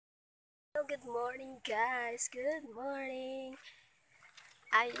good morning guys. Good morning.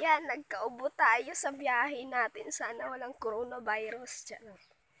 Ayan, nagkaubo tayo sa biyahe natin. Sana walang coronavirus. Charot.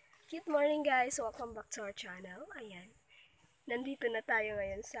 Good morning guys. Welcome back to our channel. Ayan. Nandito na tayo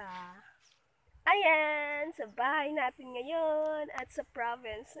ngayon sa bahay natin ngayon. At sa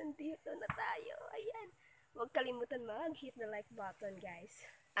province, nandito na tayo. Ayan. Huwag kalimutan mag-hit the like button guys.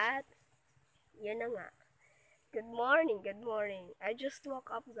 At, yan na nga. Good morning, good morning. I just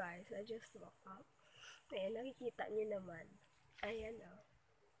woke up guys. I just woke up. Ayan, nakikita nyo naman. Ayan o.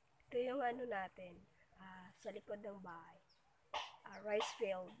 Ito yung ano natin. Sa likod ng bahay. Rice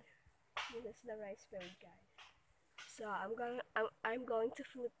field. This is the rice field guys. So, I'm going to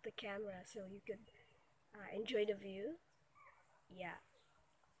flip the camera so you could enjoy the view. Yeah.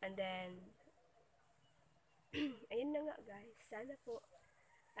 And then, ayun na nga guys. Sana po,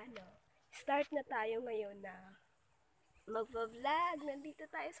 start na tayo ngayon na mag-vlog. Nandito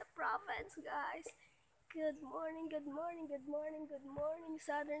tayo sa province, guys. Good morning, good morning, good morning, good morning,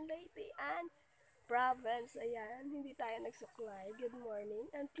 Southern Leyte and province. Ayan, hindi tayo nagsuklay. Good morning.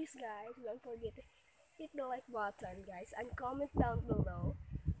 And please, guys, don't forget to hit the like button, guys. And comment down below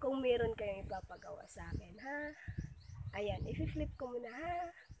kung meron kayong ipapagawa sa akin, ha? Ayan, i-flip ko muna,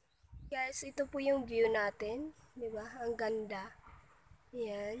 ha? Guys, ito po yung view natin. Diba? Ang ganda.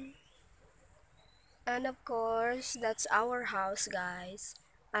 Ayan. And of course, that's our house, guys.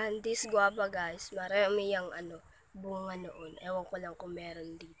 And this guava, guys, marami yung bunga noon. Ewan ko lang kung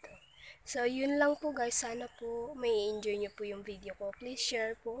meron dito. So, yun lang po, guys. Sana po may enjoy nyo po yung video ko. Please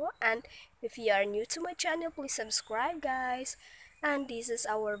share po. And if you are new to my channel, please subscribe, guys. And this is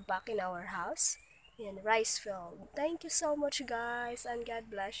our back in our house. Yan, rice field. Thank you so much, guys. And God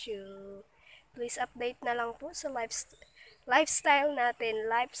bless you. Please update na lang po sa lifestyle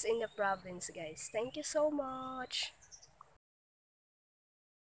natin, lives in the province, guys. Thank you so much.